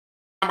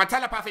I'm a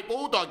telepathic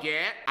bulldog,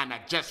 yeah? And I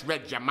just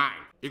read your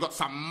mind. You got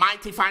some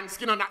mighty fine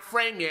skin on that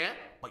frame, yeah?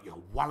 But you're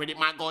worried it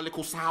might go a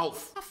little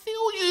south. I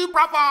feel you,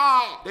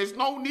 brother. There's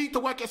no need to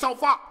work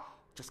yourself up.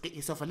 Just get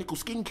yourself a little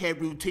skincare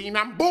routine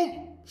and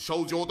boom!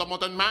 Shows you're the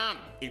modern man,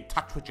 in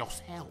touch with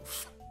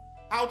yourself.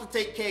 How to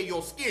take care of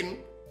your skin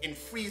in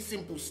 3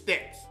 simple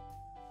steps.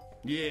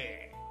 Yeah.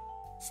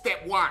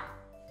 Step 1,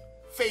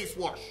 face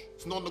wash.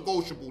 It's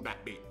non-negotiable,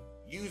 that bit.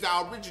 Use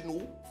our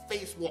original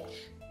face wash.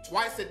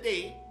 Twice a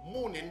day,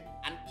 morning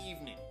and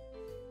evening.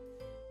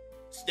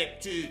 Step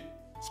 2,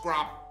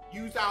 scrub.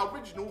 Use our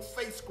original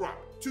face scrub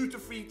 2 to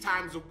 3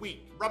 times a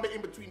week. Rub it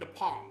in between the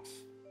palms.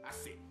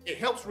 That's it. It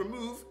helps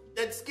remove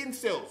dead skin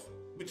cells,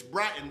 which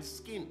brightens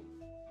skin.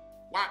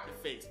 Wipe the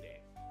face there.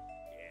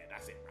 Yeah,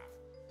 that's it,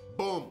 bruv.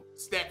 Boom.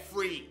 Step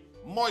 3,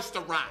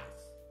 moisturize.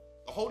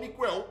 The holy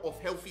grail of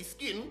healthy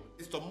skin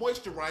is to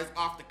moisturize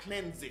after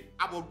cleansing.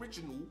 Our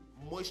original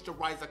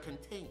moisturizer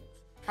contains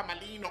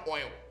camelina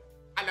oil,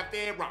 aloe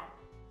vera,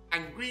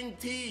 and green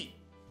tea.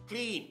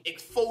 Clean,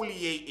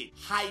 exfoliated,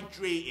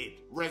 hydrated.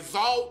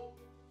 Result?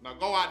 Now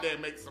go out there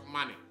and make some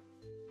money.